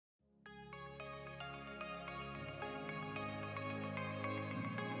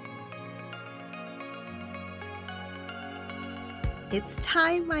It's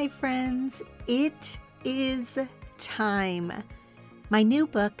time, my friends. It is time. My new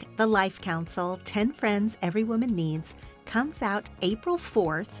book, The Life Council, 10 Friends Every Woman Needs, comes out April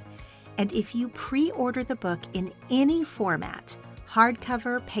 4th. And if you pre-order the book in any format,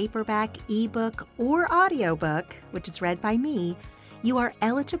 hardcover, paperback, ebook, or audiobook, which is read by me, you are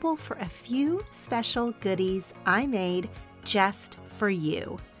eligible for a few special goodies I made just for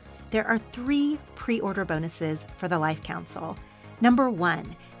you. There are 3 pre-order bonuses for The Life Council. Number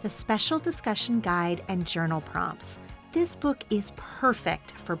 1, the special discussion guide and journal prompts. This book is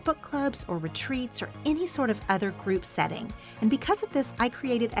perfect for book clubs or retreats or any sort of other group setting. And because of this, I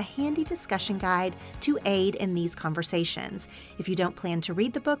created a handy discussion guide to aid in these conversations. If you don't plan to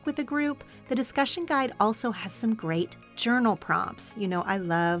read the book with a group, the discussion guide also has some great journal prompts. You know, I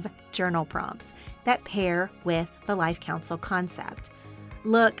love journal prompts that pair with the Life Council concept.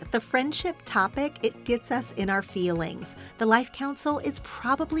 Look, the friendship topic, it gets us in our feelings. The Life Council is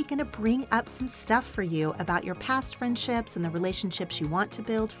probably going to bring up some stuff for you about your past friendships and the relationships you want to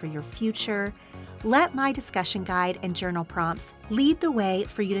build for your future. Let my discussion guide and journal prompts lead the way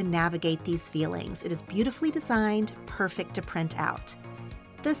for you to navigate these feelings. It is beautifully designed, perfect to print out.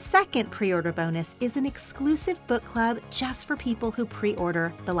 The second pre-order bonus is an exclusive book club just for people who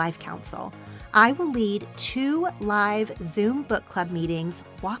pre-order the Life Council. I will lead 2 live Zoom book club meetings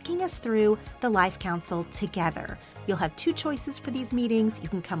walking us through the Life Council together. You'll have 2 choices for these meetings. You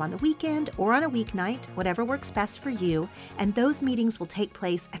can come on the weekend or on a weeknight, whatever works best for you. And those meetings will take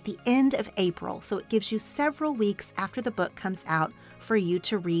place at the end of April, so it gives you several weeks after the book comes out for you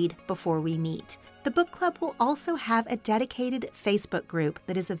to read before we meet. The book club will also have a dedicated Facebook group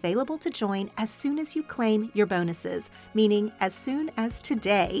that is available to join as soon as you claim your bonuses, meaning as soon as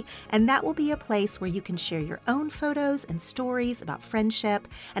today. And that will be a place where you can share your own photos and stories about friendship.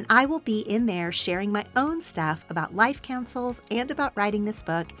 And I will be in there sharing my own stuff about life councils and about writing this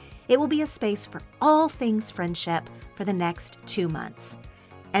book. It will be a space for all things friendship for the next 2 months.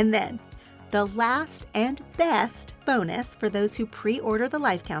 And then, the last and best bonus for those who pre-order the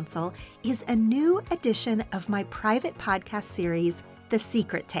Life Council is a new edition of my private podcast series, The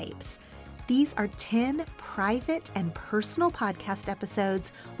Secret Tapes. These are 10 private and personal podcast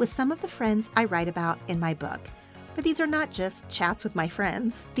episodes with some of the friends I write about in my book. But these are not just chats with my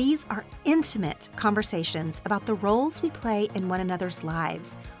friends. These are intimate conversations about the roles we play in one another's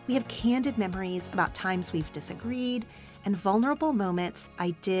lives. We have candid memories about times we've disagreed and vulnerable moments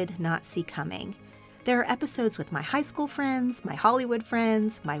I did not see coming. There are episodes with my high school friends, my Hollywood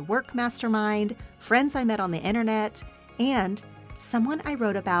friends, my work mastermind, friends I met on the internet, and someone I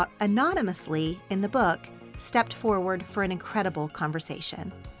wrote about anonymously in the book stepped forward for an incredible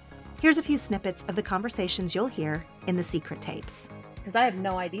conversation. Here's a few snippets of the conversations you'll hear in The Secret Tapes. Because I have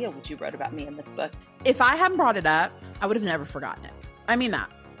no idea what you wrote about me in this book. If I hadn't brought it up, I would have never forgotten it. I mean that.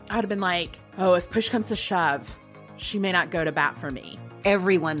 I would have been like, oh, if push comes to shove, she may not go to bat for me.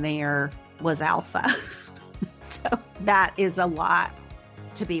 Everyone there was alpha. So that is a lot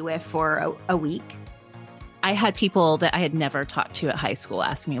to be with for a week. I had people that I had never talked to at high school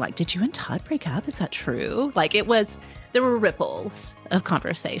ask me, like, did you and Todd break up? Is that true? Like, there were ripples of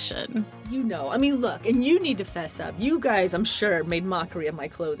conversation. You know, I mean, look, and you need to fess up. You guys, I'm sure, made mockery of my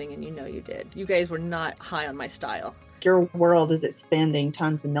clothing, and you know you did. You guys were not high on my style. Your world is expanding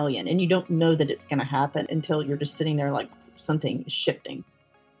times a million, and you don't know that it's going to happen until you're just sitting there like something is shifting.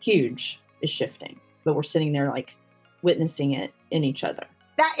 Huge is shifting, but we're sitting there like witnessing it in each other.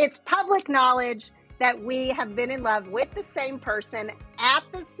 That it's public knowledge that we have been in love with the same person at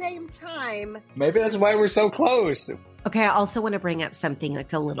the same time. Maybe that's why we're so close. Okay, I also want to bring up something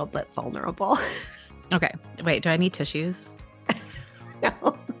like a little bit vulnerable. Okay, wait, do I need tissues?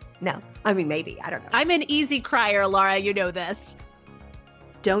 No. I mean, maybe. I don't know. I'm an easy crier, Laura. You know this.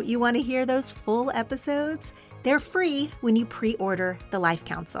 Don't you want to hear those full episodes? They're free when you pre-order the Life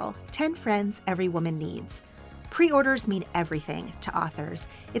Council, 10 Friends Every Woman Needs. Pre-orders mean everything to authors.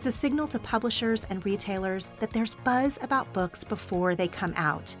 It's a signal to publishers and retailers that there's buzz about books before they come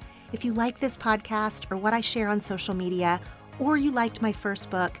out. If you like this podcast or what I share on social media, or you liked my first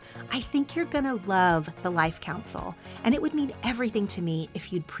book, I think you're going to love the Life Council. And it would mean everything to me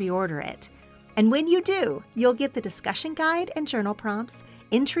if you'd pre-order it. And when you do, you'll get the discussion guide and journal prompts,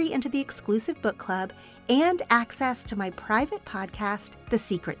 entry into the exclusive book club, and access to my private podcast, The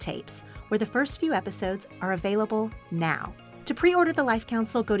Secret Tapes, where the first few episodes are available now. To pre-order the Life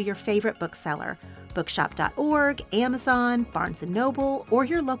Council, go to your favorite bookseller, bookshop.org, Amazon, Barnes & Noble, or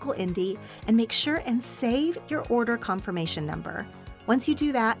your local indie, and make sure and save your order confirmation number. Once you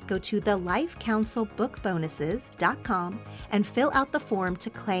do that, go to thelifecouncilbookbonuses.com and fill out the form to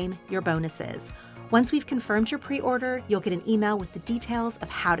claim your bonuses. Once we've confirmed your pre-order, you'll get an email with the details of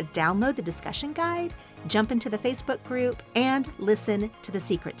how to download the discussion guide, jump into the Facebook group, and listen to the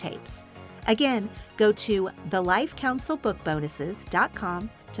secret tapes. Again, go to thelifecouncilbookbonuses.com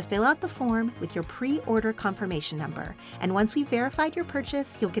to fill out the form with your pre-order confirmation number. And once we've verified your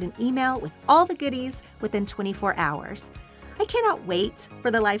purchase, you'll get an email with all the goodies within 24 hours. I cannot wait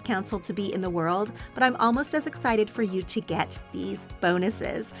for the Life Council to be in the world, but I'm almost as excited for you to get these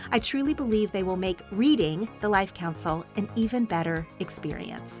bonuses. I truly believe they will make reading the Life Council an even better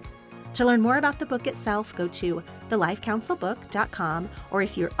experience. To learn more about the book itself, go to thelifecouncilbook.com, or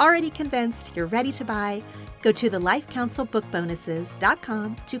if you're already convinced you're ready to buy, go to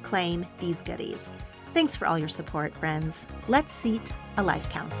thelifecouncilbookbonuses.com to claim these goodies. Thanks for all your support, friends. Let's seat a Life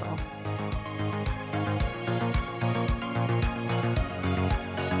Council.